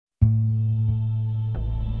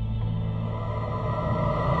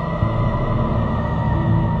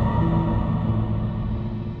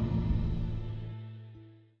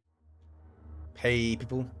Hey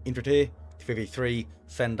people, Indrid here, 3v3,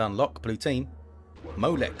 Fend Unlock, blue team.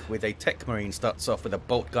 Molek with a Techmarine starts off with a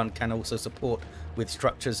bolt gun, can also support with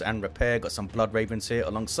structures and repair. Got some Blood Ravens here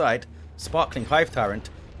alongside SparklingHiveTyrant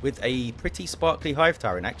with a pretty sparkly Hive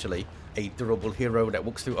Tyrant actually. A durable hero that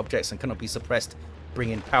walks through objects and cannot be suppressed,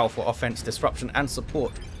 bringing powerful offense, disruption and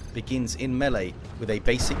support. Begins in melee with a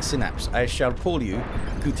basic synapse. I shall call you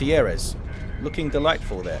Gutierrez. Looking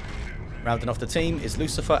delightful there. Rounding off the team is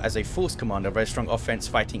Lucifer as a force commander, very strong offense,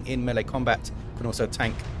 fighting in melee combat, can also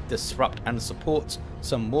tank, disrupt and support.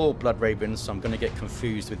 Some more Blood Ravens, so I'm going to get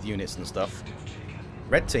confused with units and stuff.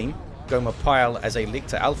 Red team, Gomer Pyle as a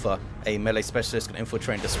Lictor alpha, a melee specialist, can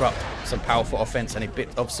infiltrate and disrupt, some powerful offense and a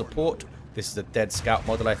bit of support. This is a dead scout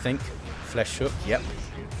model I think. Flesh hook, yep.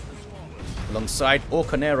 Alongside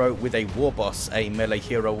Orconero with a Warboss, a melee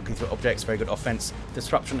hero walking through objects, very good offense,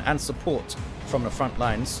 disruption and support from the front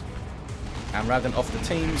lines. And rounding off the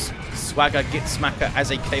teams, Swagga Gitzsmakka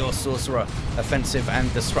as a Chaos Sorcerer, offensive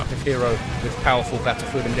and disruptive hero with powerful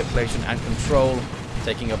battlefield manipulation and control,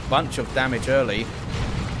 taking a bunch of damage early.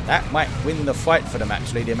 That might win the fight for them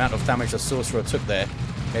actually, the amount of damage the Sorcerer took there.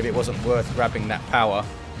 Maybe it wasn't worth grabbing that power.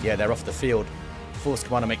 Yeah, they're off the field. Force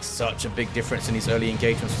Commander makes such a big difference in these early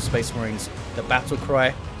engagements with Space Marines. The battle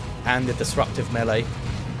cry and the disruptive melee.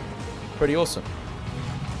 Pretty awesome.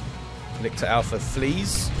 Lictor Alpha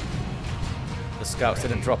flees. The scouts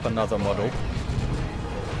didn't drop another model.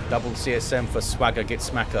 Double CSM for Swagga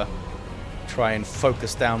Gitzsmakka. Try and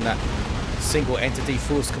focus down that single entity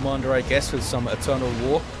Force Commander, I guess, with some Eternal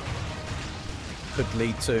War. Could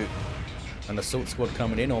lead to an Assault Squad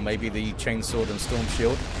coming in, or maybe the Chainsword and Storm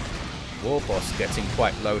Shield. Warboss getting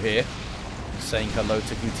quite low here. Saying hello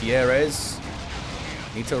to Gutierrez.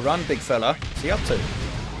 Need to run, big fella. What's he up to?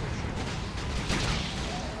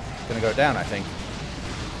 Gonna go down, I think.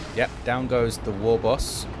 Yep, down goes the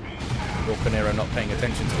Warboss. Orconero not paying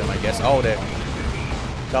attention to them, I guess. Oh, they're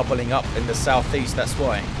doubling up in the southeast, that's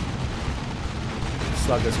why.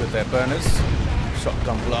 Sluggers with their burners.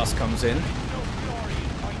 Shotgun blast comes in.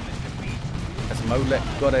 Has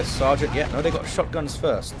Molek got a Sergeant? Yeah, no, they got shotguns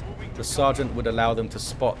first. The Sergeant would allow them to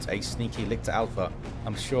spot a sneaky Lictor Alpha.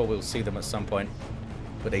 I'm sure we'll see them at some point.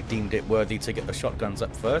 But they deemed it worthy to get the shotguns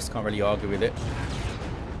up first. Can't really argue with it.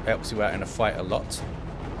 Helps you out in a fight a lot.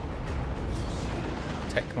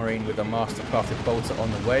 Techmarine with a Mastercrafted Bolter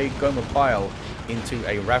on the way. Gomer Pyle into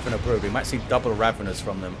a Ravener Brood. We might see double Raveners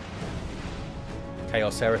from them.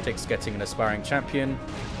 Chaos Heretics getting an aspiring champion.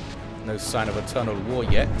 No sign of Eternal War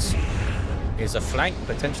yet. Here's a flank,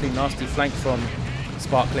 potentially nasty flank from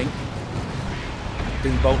Sparkling.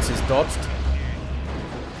 Doom Bolts is dodged.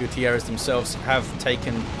 Gutierrez themselves have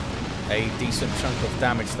taken a decent chunk of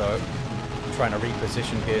damage though. Trying to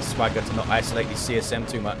reposition here Swagga to not isolate the CSM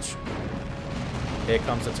too much. Here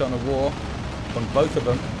comes Eternal War on both of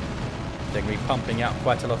them. They're going to be pumping out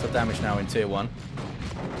quite a lot of damage now in Tier 1.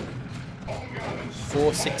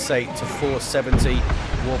 468 to 470.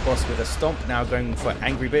 Warboss with a stomp, now going for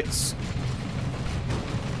Angry Bits.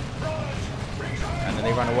 And then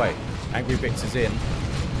they run away. Angry Bits is in.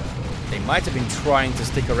 They might have been trying to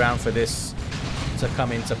stick around for this to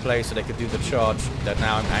come into play so they could do the charge. That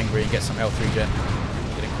now I'm angry and get some health regen.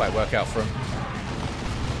 Didn't quite work out for him.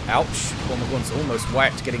 Ouch. Gormagon's almost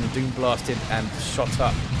wiped, getting Doom blasted and shot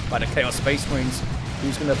up by the Chaos Space Marines.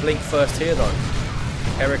 Who's going to blink first here though?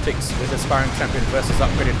 Heretics with aspiring champion versus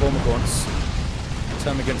upgraded Gormagons.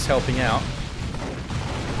 Termagant's helping out.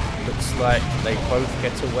 Looks like they both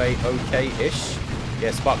get away okay-ish.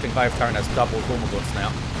 Yeah, SparklingHiveTyrant has double Gormagons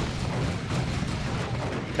now.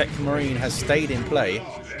 Techmarine has stayed in play.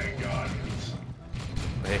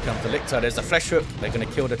 Here comes the Lictor. There's a Flesh Hook. They're going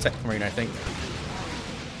to kill the Techmarine, I think.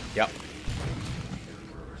 Yep.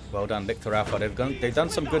 Well done, Lictor Alpha. They've done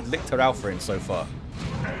some good Lictor Alpha in so far.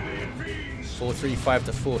 435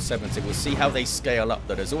 to 470. We'll see how they scale up,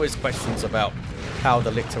 though. There's always questions about how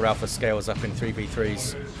the Lictor Alpha scales up in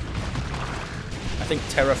 3v3s. I think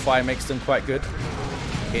Terrify makes them quite good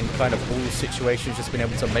in kind of all situations, just being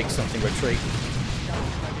able to make something retreat.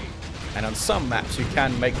 And on some maps, you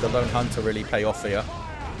can make the Lone Hunter really pay off here.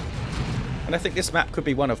 And I think this map could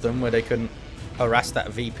be one of them where they can harass that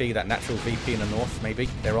VP, that natural VP in the north, maybe.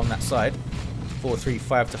 They're on that side.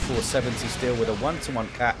 435 to 470 still with a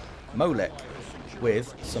 1-to-1 cap. Molek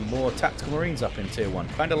with some more Tactical Marines up in Tier 1.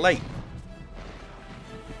 Kind of late.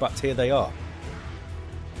 But here they are.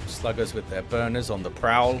 Sluggers with their burners on the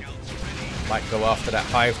prowl. Might go after that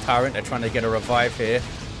Hive Tyrant. They're trying to get a revive here.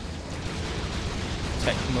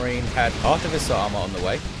 Techmarine had Artificer armor on the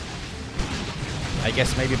way. I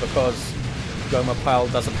guess maybe because Gomer Pyle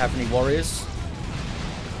doesn't have any warriors.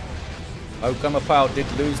 Oh, Gomer Pyle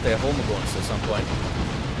did lose their Hormagaunts at some point.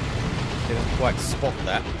 Didn't quite spot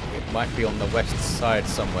that. It might be on the west side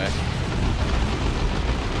somewhere.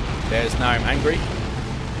 There's Now I'm Angry.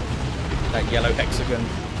 That yellow hexagon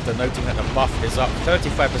denoting that the buff is up.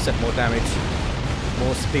 35% more damage,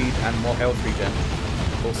 more speed and more health regen.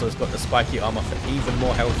 Also it's got the spiky armor for even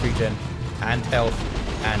more health regen and health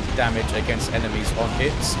and damage against enemies on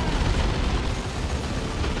hits.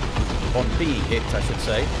 On being hit, I should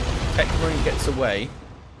say. Techmarine gets away.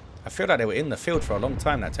 I feel like they were in the field for a long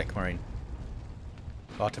time, that Techmarine.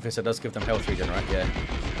 Artificer does give them health regen, right? Yeah.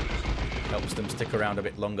 Helps them stick around a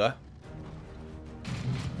bit longer.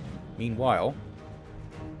 Meanwhile,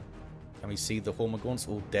 can we see the Hormagaunts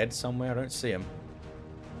all dead somewhere? I don't see them.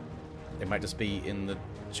 They might just be in the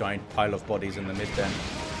giant pile of bodies in the mid then.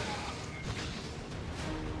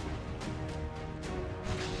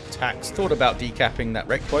 Tax thought about decapping that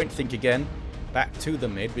wreck point. Think again. Back to the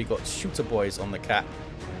mid. We got shooter boys on the cap.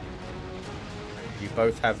 You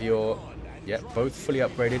both have your... Yep, both fully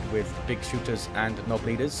upgraded with big shooters and knob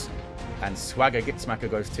leaders. And Swagga Gitzsmakka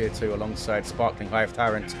goes tier 2 alongside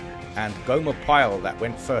SparklingHiveTyrant and Gomer Pyle that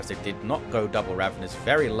went first. It did not go double Ravenous.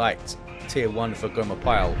 Very light tier 1 for Gomer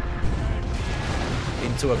Pyle.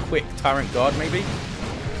 Into a quick Tyrant guard maybe?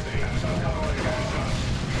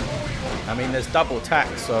 I mean, there's double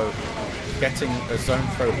tax, so getting a zone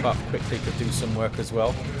throw up quickly could do some work as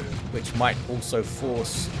well, which might also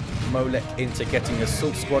force Molek into getting a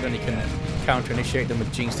assault squad and he can counter-initiate them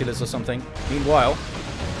with Gene Stealers or something. Meanwhile,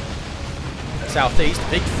 southeast,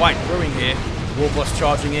 big fight brewing here. Warboss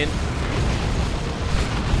charging in.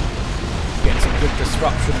 Getting some good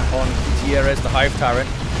disruption on Gutierrez, the Hive Tyrant.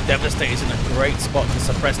 Devastator's in a great spot to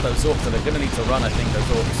suppress those Orks, and they're going to need to run, I think, those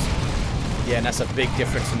Orks. Yeah, and that's a big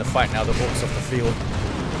difference in the fight now, the Orks off the field.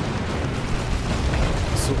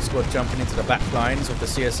 Assault squad jumping into the back lines of the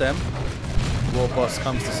CSM. Warboss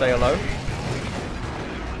comes to say hello.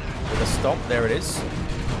 With a stomp, there it is.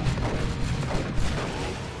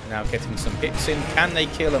 Now getting some hits in. Can they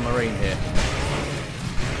kill a Marine here?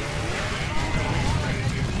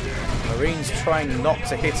 Marine's trying not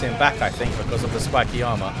to hit him back, I think, because of the spiky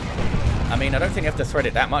armor. I mean, I don't think you have to thread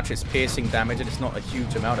it that much. It's piercing damage and it's not a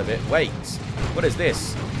huge amount of it. Wait, what is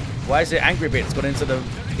this? Why is it Angry Bits gone into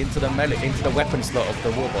the weapon slot of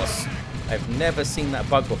the Warboss? I've never seen that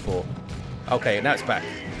bug before. Okay, now it's back.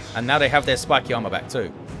 And now they have their spiky armor back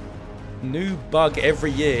too. New bug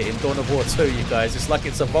every year in Dawn of War 2, you guys. It's like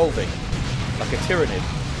it's evolving. Like a Tyranid.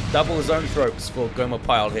 Double zone thropes for Gomer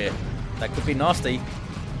Pyle here. That could be nasty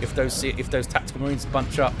if those tactical Marines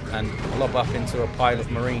bunch up and lob up into a pile of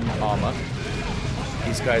Marine armor.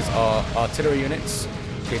 These guys are artillery units.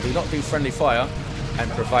 They do not do friendly fire and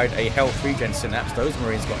provide a health regen synapse. Those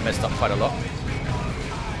Marines got messed up quite a lot.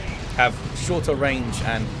 Have shorter range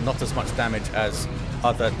and not as much damage as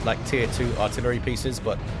other like tier 2 artillery pieces,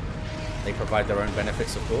 but they provide their own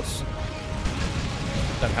benefits, of course.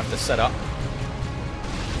 Don't have to set up.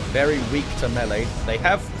 Very weak to melee. They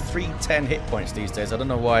have 310 hit points these days. I don't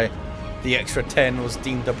know why the extra 10 was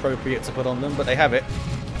deemed appropriate to put on them, but they have it.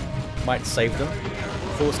 Might save them.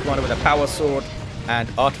 Force Commander with a power sword and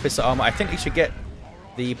artificer armor. I think they should get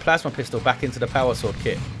the plasma pistol back into the power sword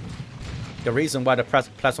kit. The reason why the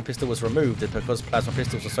plasma pistol was removed is because plasma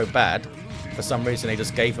pistols are so bad. For some reason they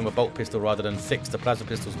just gave them a bolt pistol rather than fix the plasma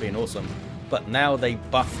pistols being awesome. But now they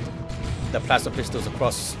buffed the plasma pistols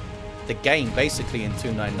across the game basically in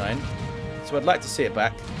 299. So I'd like to see it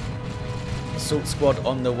back. Assault squad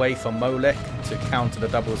on the way for Molek to counter the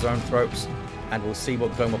double zone thropes, and we'll see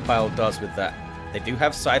what Gomer Pyle does with that. They do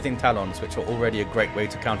have Scything Talons, which are already a great way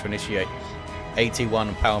to counter-initiate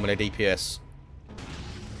 81 power melee DPS.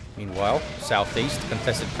 Meanwhile, southeast,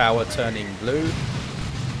 contested power turning blue.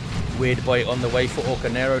 Weird boy on the way for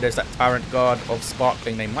Orconero. There's that Tyrant guard of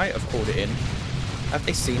Sparkling. They might have called it in. Have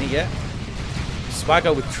they seen it yet?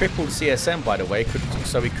 Swagga with triple CSM, by the way,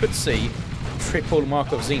 so we could see triple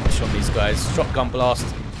Mark of Tzeentch on these guys. Shotgun blast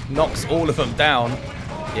knocks all of them down.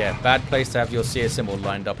 Yeah, bad place to have your CSM all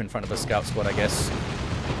lined up in front of a scout squad, I guess.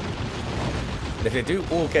 But if they do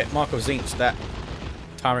all get Mark of Tzeentch, that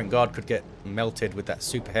Tyrant guard could get melted with that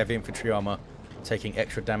super heavy infantry armor, taking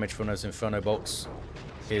extra damage from those Inferno bolts.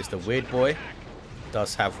 Here's the weird boy.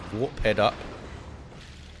 Does have warp head up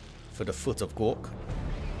for the Foot of Gork.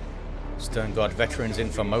 Stern Guard veterans in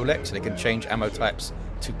for Molek, so they can change ammo types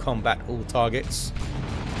to combat all targets.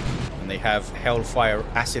 And they have Hellfire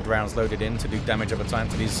acid rounds loaded in to do damage over time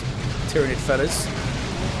to these Tyranid fellas.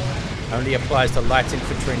 Only applies to light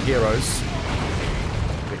infantry and heroes,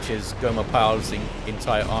 which is Gomer Pyle's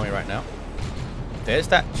entire army right now. There's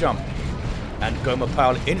that jump, and Gomer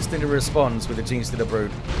Pyle instantly responds with the Gene Stealer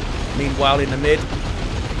Brood. Meanwhile, in the mid,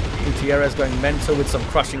 Gutierrez going mental with some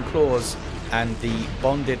crushing claws and the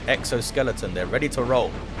bonded exoskeleton. They're ready to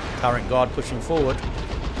roll. Tyrant Guard pushing forward.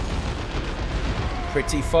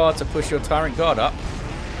 Pretty far to push your Tyrant Guard up.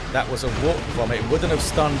 That was a warp vomit. It wouldn't have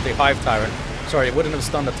stunned the Hive Tyrant. Sorry, it wouldn't have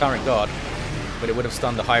stunned the Tyrant Guard, but it would have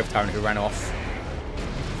stunned the Hive Tyrant who ran off.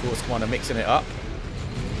 Force Commander mixing it up.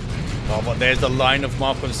 Oh, but there's the line of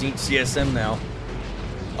Markov's each CSM now.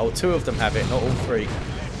 Oh, 2 of them have it, not all 3.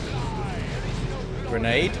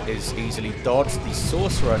 Grenade is easily dodged. The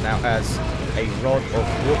Sorcerer now has a Rod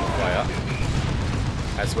of Warp Fire,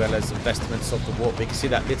 as well as investments of the Warp. You can see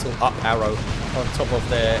that little up arrow on top of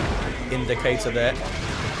their indicator there,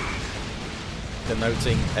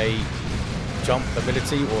 denoting a jump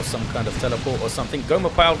ability or some kind of teleport or something. Gomer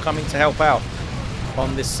Pyle coming to help out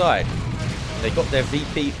on this side. They got their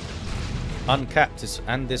VP uncapped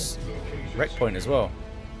and this rec point as well.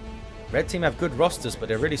 Red team have good rosters, but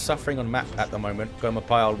they're really suffering on map at the moment. Gomer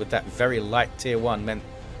Pyle with that very light tier 1 meant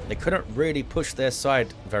they couldn't really push their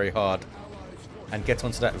side very hard and get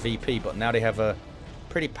onto that VP, but now they have a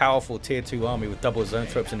pretty powerful tier 2 army with double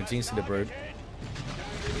Zoanthropes and a Genestealer Brood.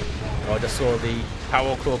 Oh, I just saw the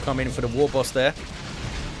Power Claw come in for the Warboss there.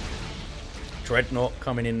 Dreadnought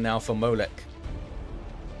coming in now for Molek.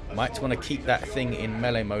 Might want to keep that thing in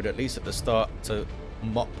melee mode, at least at the start, to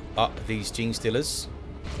mop up these Genestealers.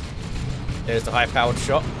 There's the high-powered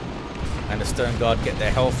shot. And the Stern Guard get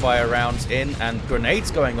their Hellfire rounds in. And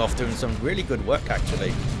grenades going off, doing some really good work,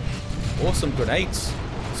 actually. Awesome grenades.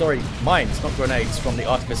 Sorry, mines, not grenades, from the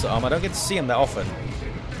Artificer arm. I don't get to see them that often.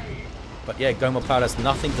 But yeah, Gomer Pyle has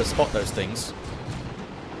nothing to spot those things.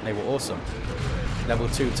 They were awesome. Level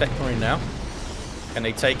 2 Techmarine now. Can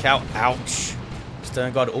they take out? Ouch.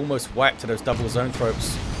 Stern Guard almost wiped to those double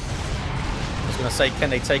Zoanthropes. I was going to say, can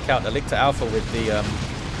they take out the Lictor Alpha with the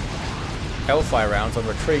Hellfire rounds on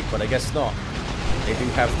retreat, but I guess not. They do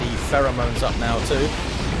have the Pheromones up now too.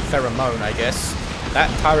 Pheromone, I guess. That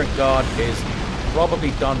Tyrant Guard is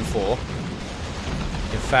probably done for.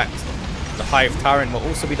 In fact, the Hive Tyrant will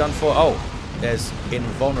also be done for. Oh, there's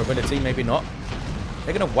invulnerability, maybe not.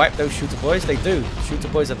 They're going to wipe those Shooter Boys. They do. Shooter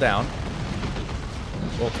Boys are down.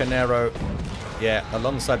 Orconero, yeah,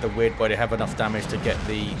 alongside the Weird Boy, they have enough damage to get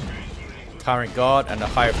the Tyrant Guard, and the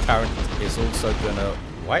Hive Tyrant is also going to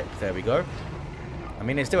wipe. There we go. I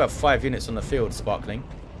mean, they still have 5 units on the field, Sparkling,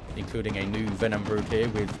 including a new Venom Brood here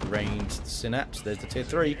with ranged Synapse. There's the tier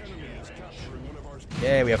 3.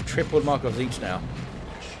 Yeah, we have triple Markovs each now.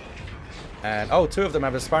 And, oh, 2 of them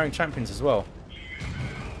have Aspiring Champions as well.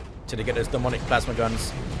 So they get those demonic plasma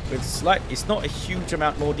guns with slight, it's not a huge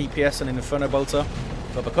amount more DPS than an Inferno Bolter,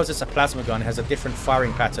 but because it's a plasma gun, it has a different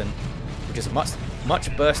firing pattern, which is much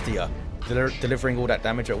burstier, delivering all that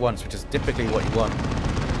damage at once, which is typically what you want.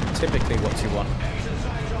 Typically what you want.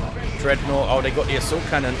 Dreadnought, oh, they got the Assault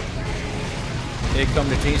Cannon. Here come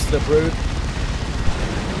the Genestealer Brood.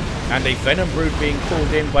 And a Venom Brood being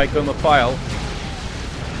called in by Gomer Pyle.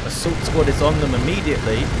 Assault Squad is on them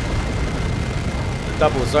immediately. The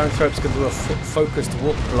double Zoanthropes can do a focused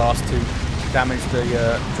Warp Blast to damage the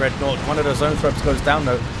Dreadnought. One of the Zoanthropes goes down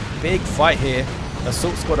though. Big fight here.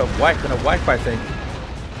 Assault Squad are gonna wipe, I think.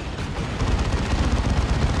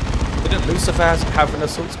 Didn't Lucifer have an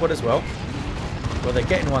Assault Squad as well? Well, they're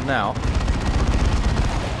getting one now.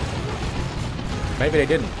 Maybe they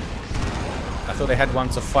didn't. I thought they had one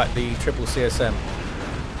to fight the triple CSM.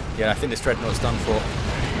 Yeah, I think this Dreadnought's done for.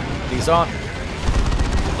 These aren't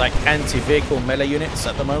like anti-vehicle melee units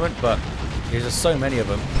at the moment, but there's just so many of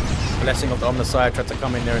them. Blessing of the Omnicide tried to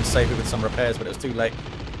come in there and save it with some repairs, but it was too late.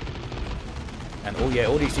 And oh yeah,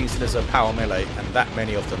 all these Genestealers are power melee, and that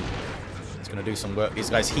many of them. It's going to do some work. These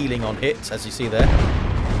guys healing on hits, as you see there.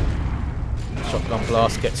 Shotgun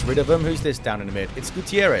Blast gets rid of them. Who's this down in the mid? It's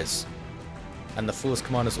Gutierrez. And the Force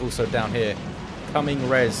Commander's also down here. Coming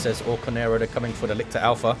res, says Orconero. They're coming for the Lictor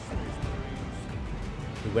Alpha,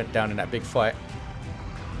 who went down in that big fight.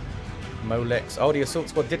 Molek's. Oh, the Assault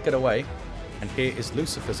Squad did get away. And here is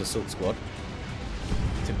Lucifer's Assault Squad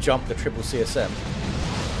to jump the triple CSM.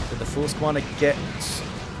 Did the Force Commander get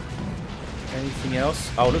anything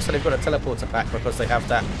else? Oh, looks like they've got a teleporter back because they have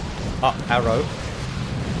that up arrow.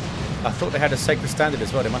 I thought they had a Sacred Standard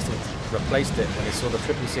as well. They must have replaced it when they saw the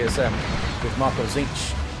triple CSM with Marco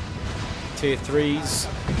Zinch. Tier 3s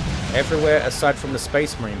everywhere aside from the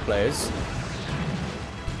Space Marine players.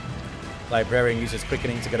 Librarian uses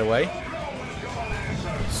Quickening to get away.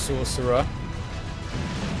 Sorcerer.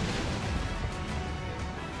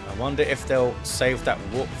 I wonder if they'll save that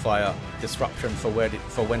Warp Fire disruption for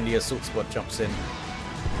when the Assault Squad jumps in.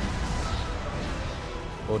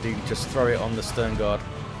 Or do you just throw it on the Stern Guard?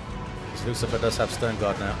 Because Lucifer does have Stern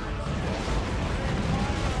Guard now.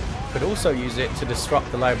 Could also use it to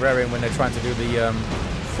disrupt the Librarian when they're trying to do the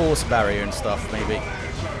force barrier and stuff, maybe.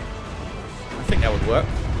 I think that would work.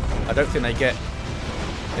 I don't think they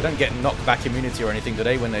don't get knockback immunity or anything, do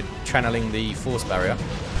they, when they're channeling the force barrier?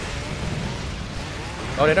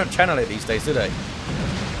 Oh, they don't channel it these days, do they?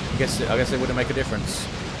 I guess it wouldn't make a difference.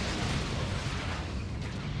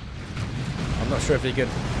 I'm not sure if you could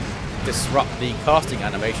disrupt the casting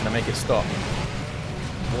animation and make it stop.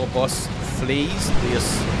 Warboss flees.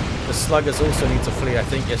 The sluggers also need to flee, I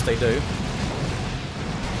think. Yes, they do.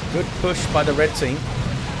 Good push by the red team.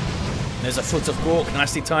 There's a Foot of Gork,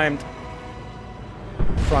 nicely timed.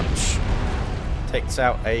 Crunch takes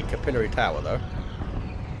out a capillary tower, though.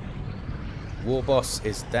 Warboss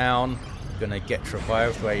is down. Gonna get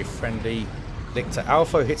revived by a friendly Lictor.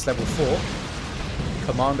 Alpha hits level 4.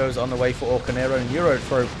 Commandos on the way for Orconero.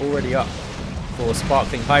 Neurothrope already up for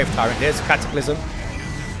SparklingHiveTyrant. There's Cataclysm.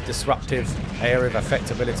 Disruptive area of effect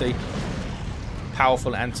ability.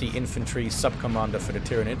 Powerful anti-infantry sub-commander for the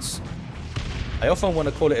Tyranids. I often want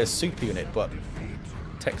to call it a super unit, but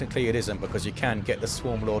technically it isn't, because you can get the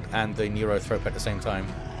Swarm Lord and the Neurothrope at the same time.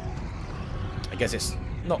 I guess it's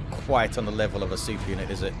not quite on the level of a super unit,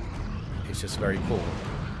 is it? It's just very cool.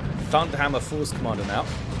 Thunderhammer Force Commander now.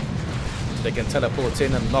 So they can teleport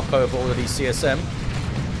in and knock over all of these CSM.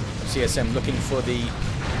 CSM looking for the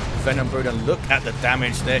Venom Brood, and look at the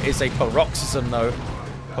damage. There is a Paroxysm though.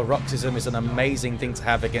 Paroxysm is an amazing thing to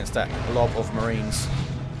have against that blob of Marines.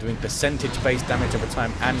 Doing percentage-based damage over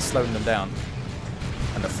time and slowing them down.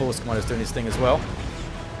 And the Force Commander is doing his thing as well.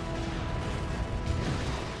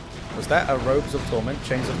 Was that a Robes of Torment?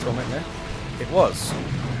 Chains of Torment there? It was.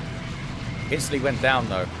 Instantly went down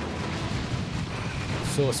though.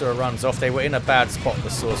 Sorcerer runs off. They were in a bad spot, the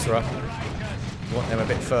Sorcerer. You want them a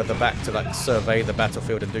bit further back to like survey the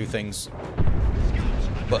battlefield and do things.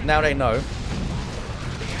 But now they know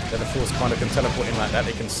that the Force Commander can teleport in like that.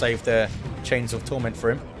 They can save their Chains of Torment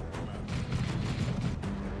for him.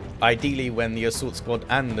 Ideally when the Assault Squad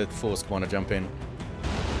and the Force Commander jump in.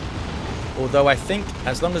 Although I think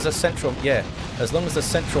as long as the central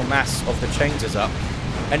mass of the chains is up,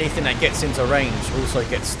 anything that gets into range also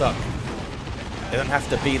gets stuck. They don't have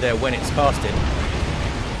to be there when it's casted.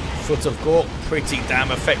 Foot of Gork, pretty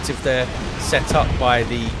damn effective there. Set up by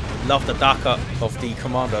the Love the Daka of the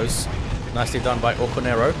Commandos. Nicely done by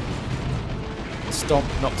Orconero. Stomp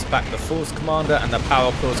knocks back the Force Commander, and the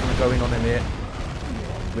Power Claw is going to go in on him here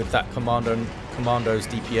with that Commando's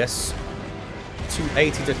DPS.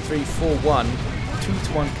 280 to 341.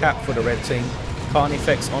 2-to-1 cap for the red team.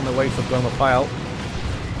 Carnifex on the way for Gomer Pyle.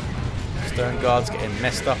 Stern Guards getting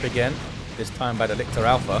messed up again. This time by the Lictor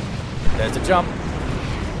Alpha. There's the jump.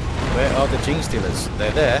 Where are the Gene Stealers?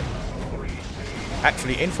 They're there.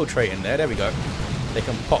 Actually infiltrating there. There we go. They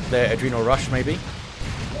can pop their Adrenal Rush maybe.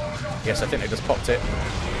 Yes, I think they just popped it.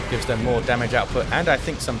 Gives them more damage output and I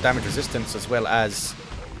think some damage resistance as well as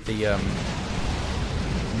the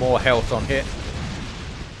more health on hit.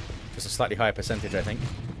 Just a slightly higher percentage, I think.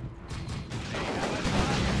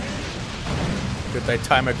 Could they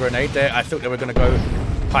time a grenade there? I thought they were going to go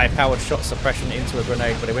high-powered shot suppression into a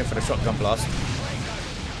grenade, but they went for the shotgun blast.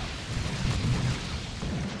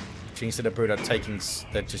 Gene Stealer Brood are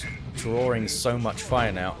they're just drawing so much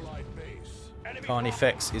fire now.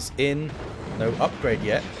 Carnifex is in. No upgrade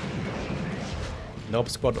yet. Nob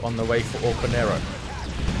Squad on the way for Orconero.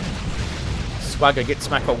 Swagga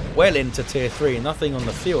Gitzsmakka well into tier 3. Nothing on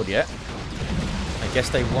the field yet. I guess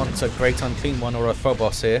they want a Great Unclean One or a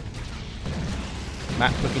Phobos here.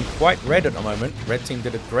 Map looking quite red at the moment. Red team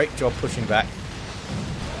did a great job pushing back.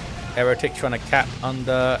 Heretic trying to cap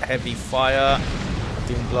under heavy fire.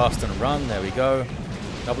 Doom Blast and run. There we go.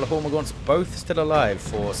 Double Hormagaunts both still alive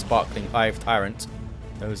for SparklingHiveTyrant.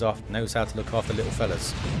 Knows how to look after little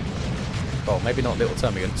fellas. Well, maybe not little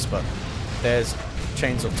termagants, but there's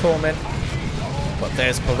Chains of Torment. But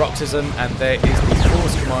there's Paroxysm, and there is the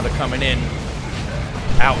Force Commander coming in.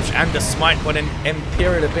 Ouch, and the Smite one in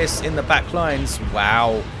Imperial Abyss in the back lines.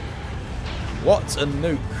 Wow. What a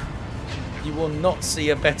nuke. You will not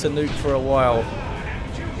see a better nuke for a while.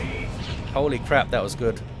 Holy crap, that was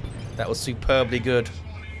good. That was superbly good.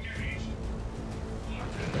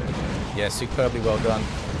 Yeah, superbly well done.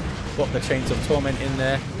 Got the Chains of Torment in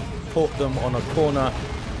there. Caught them on a corner.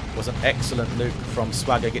 Was an excellent nuke from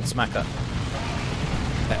Swagga Gitzsmakka.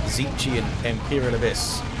 That Zeechi in Imperial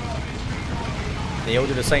Abyss. They all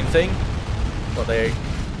do the same thing, but they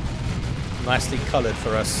nicely coloured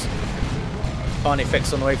for us.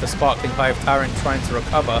 Carnifex on the way for SparklingHiveTyrant trying to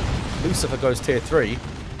recover. Lucifer goes tier 3.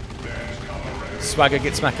 Swagga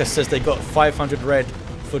Gitzsmakka says they got 500 red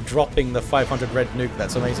for dropping the 500 red nuke.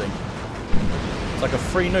 That's amazing. It's like a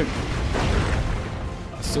free nuke.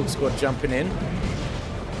 Assault squad jumping in.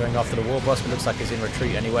 Going after the Warboss, but looks like he's in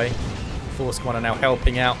retreat anyway. Force Commander now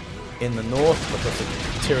helping out in the north because the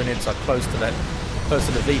Tyranids are close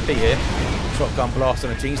to the VP here. Shotgun blast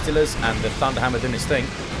on the Gene Stealers, and the Thunderhammer doing its thing.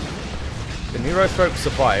 The Neurothrope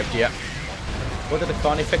survived, yep. What did the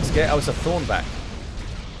Carnifex get? Oh, it's a Thornback.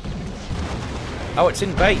 Oh, it's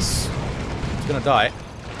in base. It's gonna die.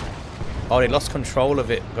 Oh, they lost control of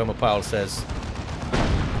it, Gomer Pyle says.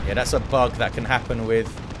 Yeah, that's a bug that can happen with...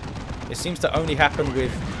 It seems to only happen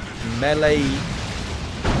with melee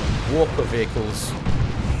walker vehicles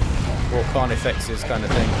or Carnifexes kind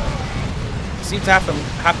of thing. It seems to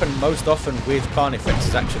happen most often with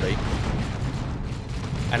Carnifexes actually.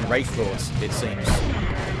 And Wraith Lords, it seems.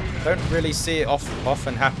 Don't really see it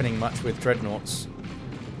often happening much with Dreadnoughts.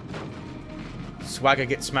 Swagga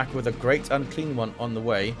Gitzsmakka with a great unclean one on the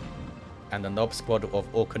way. And the Nob squad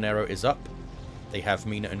of Orconero is up. They have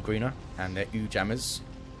Mina and Greener and their jammers.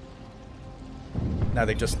 Now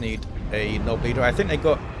they just need a Nob leader. I think they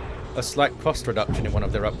got a slight cost reduction in one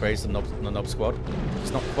of their upgrades, the Nob squad.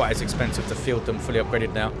 It's not quite as expensive to field them fully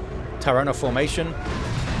upgraded now. Tyrant formation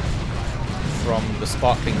from the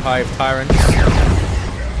SparklingHiveTyrant.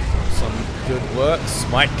 Some good work.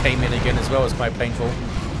 Smite came in again as well, was quite painful.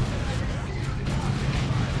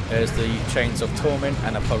 There's the Chains of Torment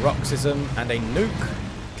and a Paroxysm and a nuke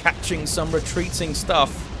catching some retreating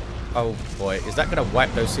stuff. Oh boy, is that going to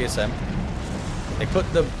wipe those CSM? They put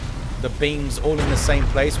the beams all in the same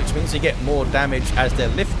place, which means you get more damage as they're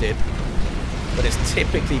lifted, but it's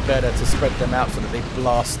typically better to spread them out so that they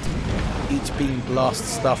blast, each beam blasts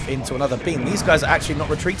stuff into another beam. These guys are actually not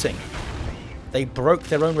retreating. They broke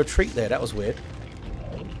their own retreat there. That was weird.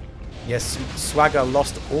 Yes, Swagga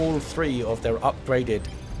lost all 3 of their upgraded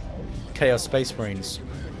Chaos Space Marines.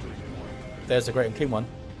 There's a great and clean one.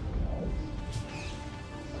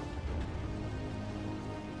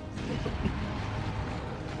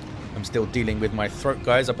 I'm still dealing with my throat,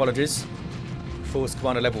 guys. Apologies. Force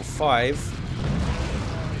Commander level 5.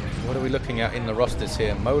 What are we looking at in the rosters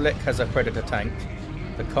here? Molek has a Predator tank.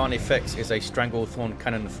 The Carnifex is a Stranglethorn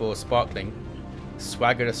cannon for Sparkling.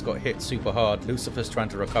 Swagga just got hit super hard. Lucifer's trying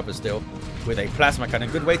to recover still with a Plasma cannon.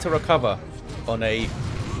 Good way to recover on a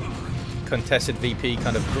contested VP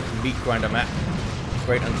kind of meat grinder map.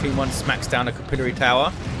 Great unclean one. Smacks down a Capillary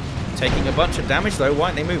Tower. Taking a bunch of damage though. Why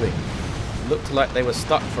aren't they moving? Looked like they were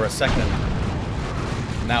stuck for a second.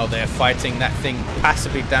 Now they're fighting. That thing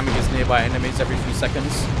passively damages nearby enemies every few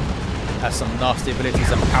seconds. Has some nasty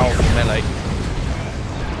abilities and powerful melee.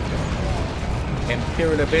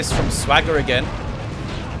 Imperial Abyss from Swagga again.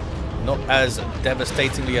 Not as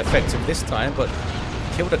devastatingly effective this time, but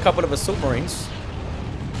killed a couple of Assault Marines.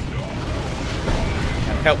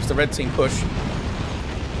 And helps the red team push.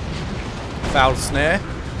 Foul Snare.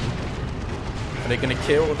 Are they going to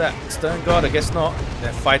kill that Stern Guard? I guess not.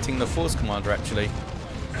 They're fighting the Force Commander, actually.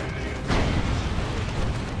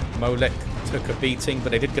 Molek took a beating,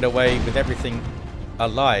 but they did get away with everything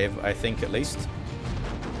alive, I think, at least.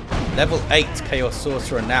 Level 8 Chaos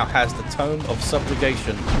Sorcerer now has the Tome of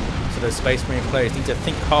Subjugation. So those Space Marine players need to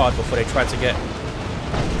think hard before they try to get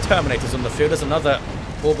Terminators on the field. There's another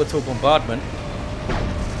Orbital Bombardment.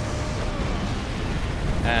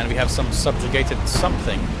 And we have some subjugated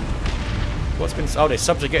something. What's been... Oh, they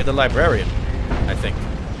subjugated the Librarian, I think.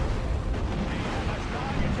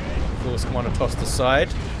 Force Commander tossed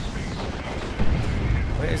aside.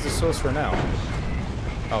 Where is the Sorcerer now?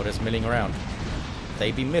 Oh, there's milling around.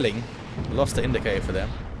 They be milling. Lost the indicator for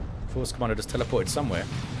them. Force Commander just teleported somewhere.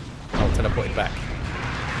 Oh, teleported back.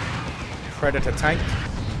 Predator tank.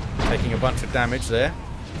 Taking a bunch of damage there.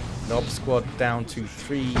 Nob squad down to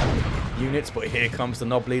 3 units, but here comes the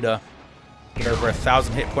Nob leader. With over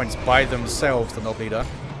 1,000 hit points by themselves, the Nob leader.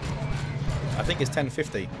 I think it's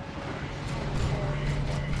 1050.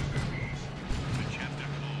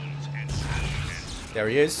 There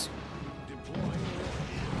he is.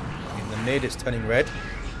 In the mid, it's turning red.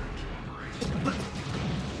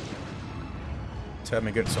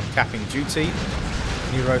 Termagant's on capping duty.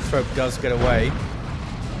 Neurothrope does get away.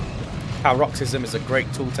 Paroxysm is a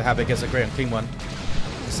great tool to have against a great and clean one.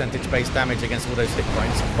 Percentage-based damage against all those hit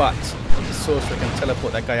points, but the Sorcerer can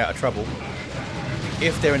teleport that guy out of trouble.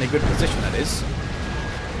 If they're in a good position, that is.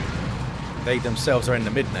 They themselves are in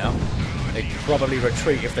the mid now. They'd probably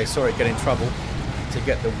retreat if they saw it get in trouble to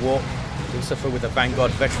get the warp. Lucifer with a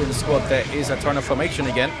Vanguard veteran squad. There is a turn of formation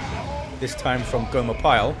again, this time from Gomer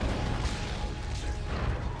Pyle.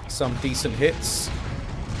 Some decent hits.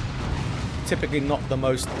 Typically not the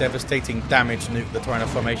most devastating damage nuke, the Tyrant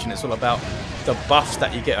formation. It's all about the buffs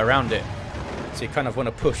that you get around it. So you kind of want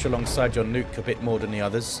to push alongside your nuke a bit more than the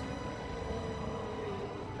others.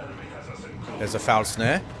 There's a foul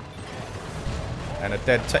snare. And a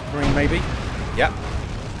dead Techmarine maybe. Yep.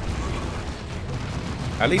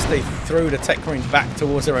 At least they threw the Techmarine back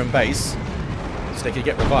towards their own base so they could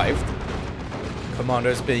get revived.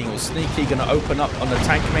 Commandos being all sneaky, going to open up on the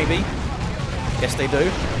tank maybe. Yes, they do.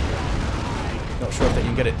 Not sure if they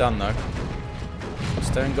can get it done though.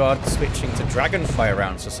 Stone Guard switching to Dragonfire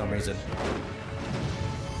rounds for some reason.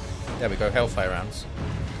 There we go, Hellfire rounds.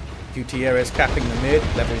 Gutierrez capping the mid,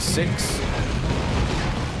 level 6.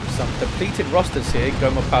 Some depleted rosters here.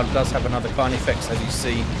 Gomer Pyle does have another Carnifex, as you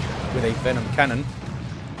see, with a Venom Cannon.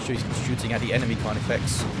 Shooting at the enemy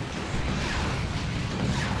Carnifex.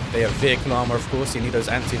 They have vehicle armor, of course. You need those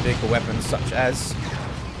anti-vehicle weapons, such as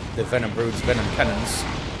the Venom Broods, Venom Cannons.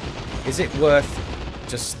 Is it worth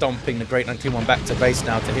just stomping the Great Unclean One back to base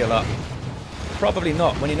now to heal up? Probably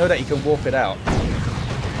not. When you know that you can walk it out,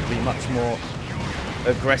 be much more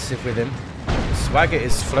aggressive with him. Swagga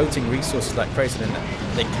is floating resources like crazy, and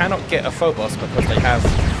they cannot get a Phobos because they have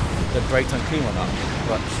the Great Unclean One up.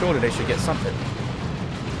 But surely they should get something.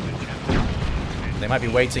 They might be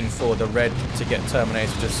waiting for the red to get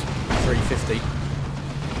terminated, just 350.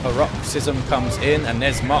 Paroxysm comes in, and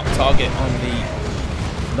there's marked target on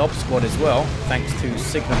the Nob Squad as well, thanks to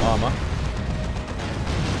Signum armor.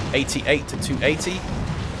 88 to 280.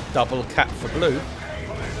 Double cap for blue.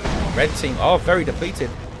 Red team are very depleted.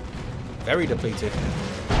 Very depleted.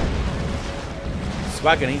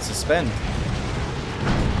 Swagga needs to spend.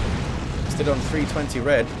 Still on 320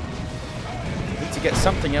 red. Need to get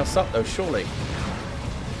something else up though, surely.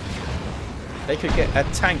 They could get a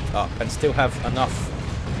tank up and still have enough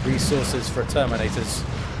resources for Terminators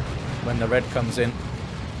when the red comes in.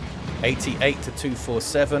 88 to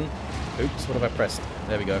 247. Oops, what have I pressed?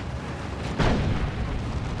 There we go.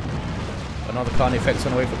 Another Carnifex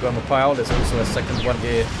on the way for Gomer Pyle. There's also a second one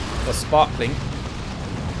here for Sparkling.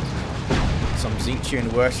 Some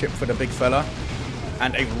Zinchian worship for the big fella.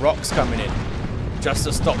 And a Rocks coming in. Just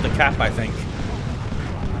to stop the cap, I think.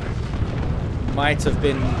 Might have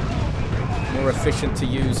been more efficient to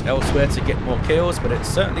use elsewhere to get more kills, but it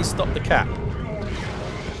certainly stopped the cap.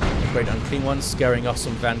 The Great Unclean One scaring off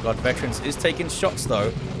some Vanguard veterans is taking shots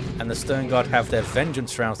though, and the Stern Guard have their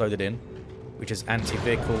Vengeance rounds loaded in, which is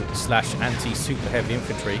anti-vehicle / anti-super heavy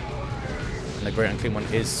infantry. And the Great Unclean One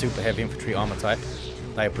is super heavy infantry armor type.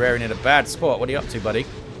 Librarian in a bad spot. What are you up to, buddy?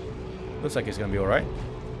 Looks like he's going to be alright.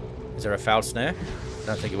 Is there a foul snare? I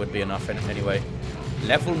don't think it would be enough anyway.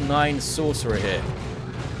 Level 9 Sorcerer here.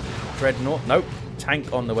 Dreadnought. Nope.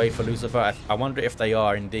 Tank on the way for Lucifer. I wonder if they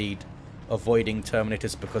are indeed avoiding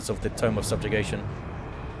Terminators because of the Tome of Subjugation.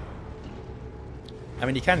 I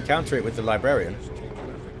mean, you can counter it with the Librarian.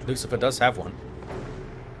 Lucifer does have one.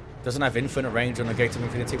 Doesn't have infinite range on the Gate of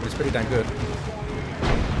Infinity, but it's pretty damn good.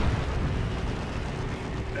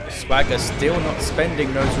 Swagga still not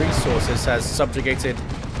spending those resources, has subjugated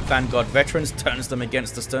Vanguard veterans, turns them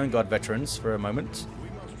against the Stern Guard veterans for a moment.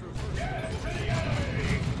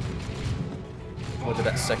 What did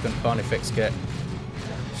that second Carnifex get?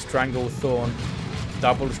 Stranglethorn.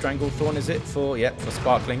 Double Stranglethorn, is it? For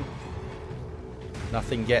Sparkling.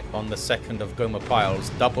 Nothing yet on the second of Gomer Pyle's.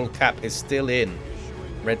 Double cap is still in.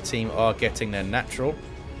 Red team are getting their natural.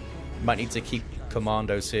 Might need to keep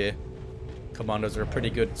Commandos here. Commandos are a pretty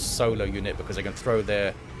good solo unit because they can throw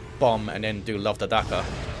their bomb and then do Love the Daka,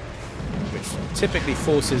 which typically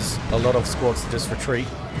forces a lot of squads to just retreat.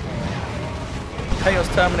 Chaos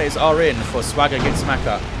Terminators are in for Swagga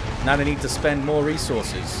Gitzsmakka. Now they need to spend more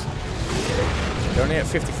resources. They're only at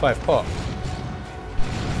 55 pop.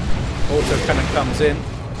 Auto Cannon comes in.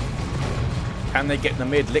 Can they get the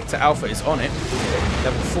mid? Lictor Alpha is on it.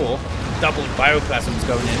 Level 4. Double Bioplasms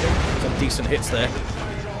going in. Some decent hits there.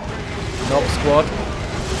 Nob Squad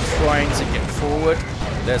trying to get forward.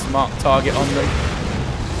 There's marked target on them.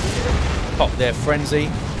 Pop their Frenzy.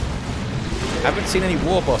 Haven't seen any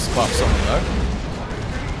Warboss buffs on them though.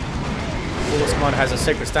 Warboss Commander has a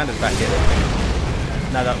Sacred Standard back in.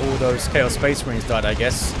 Now that all those Chaos Space Marines died, I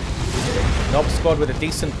guess. Nob Squad with a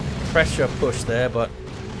decent pressure push there, but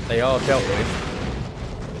they are dealt with.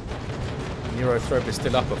 Neurothrope is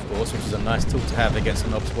still up, of course, which is a nice tool to have against a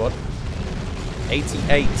Nob Squad.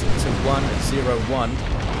 88 to 101.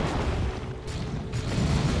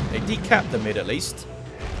 They decapped the mid at least.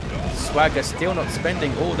 Swagga still not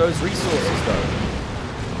spending all those resources though.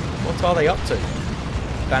 What are they up to?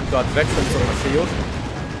 Vanguard veterans on the field.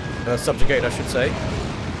 Subjugate, I should say.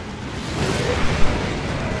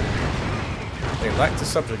 They like to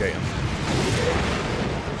subjugate them.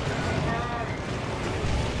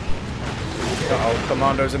 Uh-oh,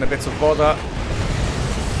 Commandos in a bit of bother.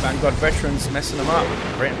 Vanguard veterans messing them up.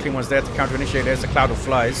 Great Unclean One's there to counter-initiate. There's a cloud of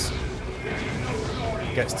flies.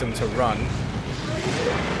 gets them to run.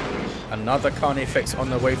 Another Carnifex on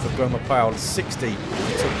the way for Gomer Pyle. 60 to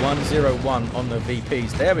 101 on the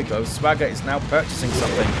VPs. There we go. Swagga is now purchasing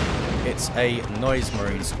something. It's a Noise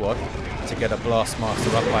Marine squad to get a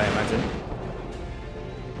Blastmaster up, I imagine.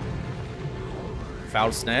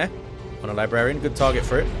 Foul Snare on a Librarian. Good target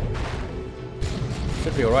for it.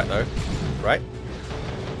 Should be alright though. Right?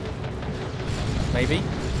 Maybe?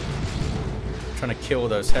 Trying to kill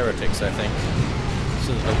those heretics, I think.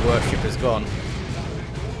 So that the worship is gone.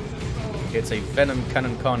 It's a Venom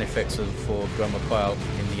Cannon Carnifex for Gomer Pyle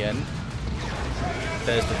in the end.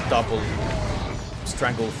 There's the double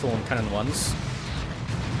Strangle Thorn Cannon ones.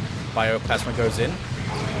 Bioplasma goes in.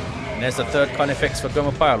 And there's the third Carnifex for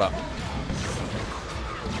Gomer Pyle up.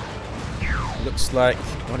 Looks like,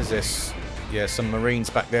 what is this? Yeah, some Marines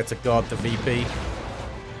back there to guard the VP.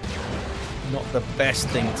 Not the best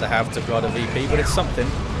thing to have to guard a VP, but it's something.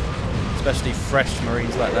 Especially fresh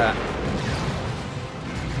Marines like that.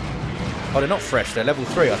 Oh, they're not fresh, they're level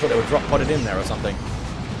 3. I thought they were drop podded in there or something.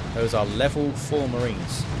 Those are level 4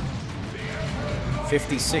 Marines.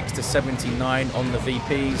 56 to 79 on the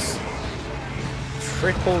VPs.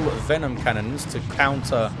 Triple Venom Cannons to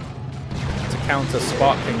counter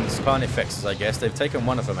Sparkling's Carnifexes, I guess. They've taken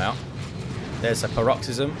one of them out. There's a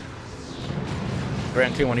Paroxysm.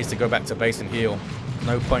 Grand Clean one needs to go back to base and heal.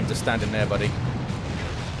 No point to stand in there, buddy.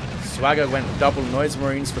 Swagga went double Noise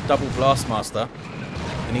Marines for double Blastmaster.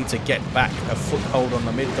 They need to get back a foothold on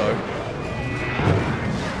the mid though.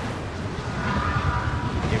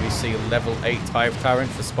 Here we see level 8 Hive Tyrant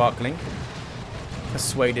for Sparkling.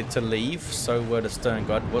 Persuaded to leave, so were the Stern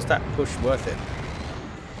Guard. Was that push worth it?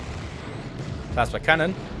 Plasma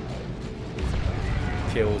Cannon.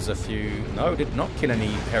 Kills a few... No, did not kill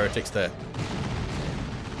any heretics there.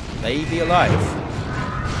 They be alive.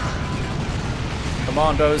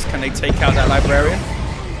 Commandos, can they take out that Librarian?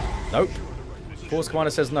 Nope. Force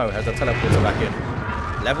Commander says no, has the teleporter back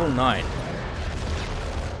in. Level 9.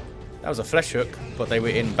 That was a flesh hook, but they were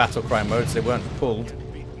in battle cry mode, so they weren't pulled.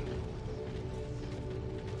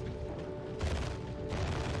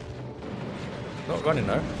 Not running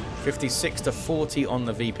though. 56 to 40 on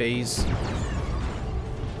the VPs.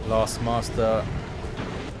 Blastmaster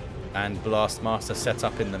and Blastmaster set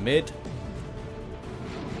up in the mid.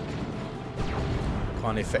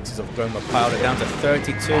 Carnifexes of Gomer Pyle down to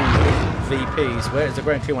 32 VPs. Where is the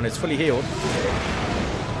Grand Clear one? It's fully healed.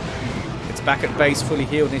 It's back at base, fully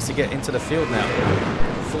healed. Needs to get into the field now.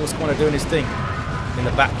 Force Commander doing his thing in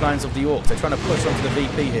the back lines of the Orcs. They're trying to push onto the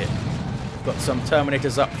VP here. Got some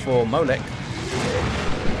Terminators up for Molek.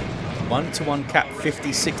 1-to-1 cap,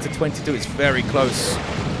 56 to 22. It's very close.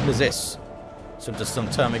 What is this? So just some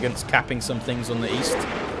Termagants capping some things on the east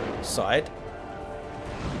side.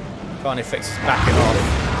 Carnifex is backing off.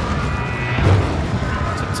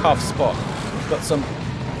 It's a tough spot. Got some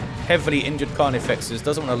heavily injured Carnifexes.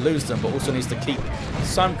 Doesn't want to lose them, but also needs to keep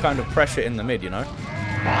some kind of pressure in the mid, you know.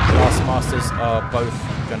 Blastmasters are both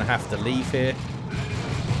going to have to leave here.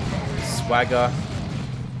 Swagga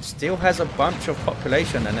still has a bunch of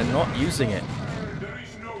population and they're not using it.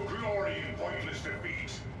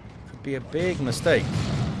 Could be a big mistake.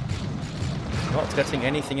 Not getting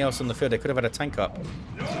anything else on the field. They could have had a tank up.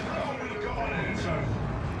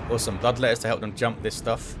 Or some Bloodletters to help them jump this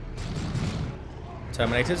stuff.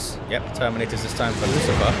 Terminators. Yep, Terminators this time for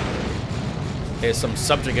Lucifer. Here's some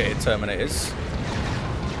subjugated Terminators.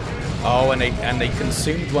 Oh, and they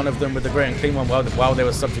consumed one of them with the Great and Clean one while they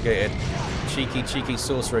were subjugated. Cheeky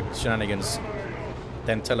Sorcerer shenanigans.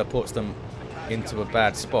 Then teleports them into a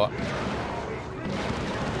bad spot.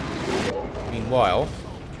 Meanwhile,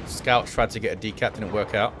 Scouts tried to get a decap, didn't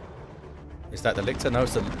work out. Is that the Lictor? No,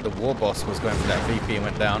 it's the Warboss was going for that VP and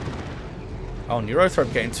went down. Oh,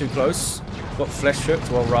 Neurothrope getting too close. Got flesh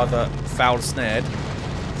hooked, or rather foul snared.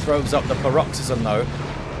 Throws up the Paroxysm though.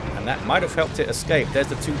 And that might have helped it escape. There's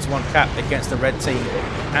the 2-to-1 cap against the red team.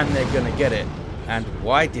 And they're going to get it. And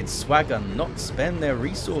why did Swagga not spend their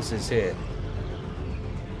resources here?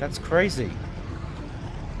 That's crazy.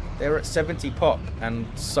 They're at 70 pop and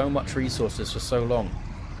so much resources for so long.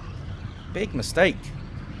 Big mistake.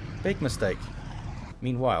 Big mistake.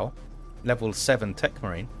 Meanwhile, level 7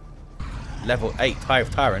 Techmarine, level 8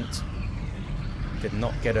 Hive Tyrant did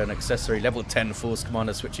not get an accessory. Level 10 Force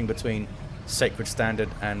Commander switching between Sacred Standard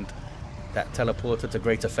and that teleporter to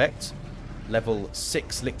great effect. Level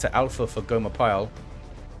 6 Lictor Alpha for Gomer Pyle.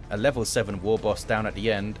 A level 7 Warboss down at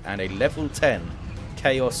the end. And a level 10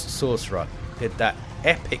 Chaos Sorcerer. Did that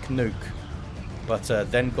epic nuke. But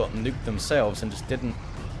then got nuked themselves and just didn't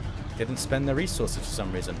spend their resources for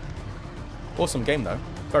some reason. Awesome game though.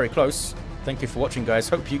 Very close. Thank you for watching, guys.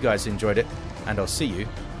 Hope you guys enjoyed it, and I'll see you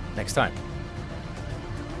next time.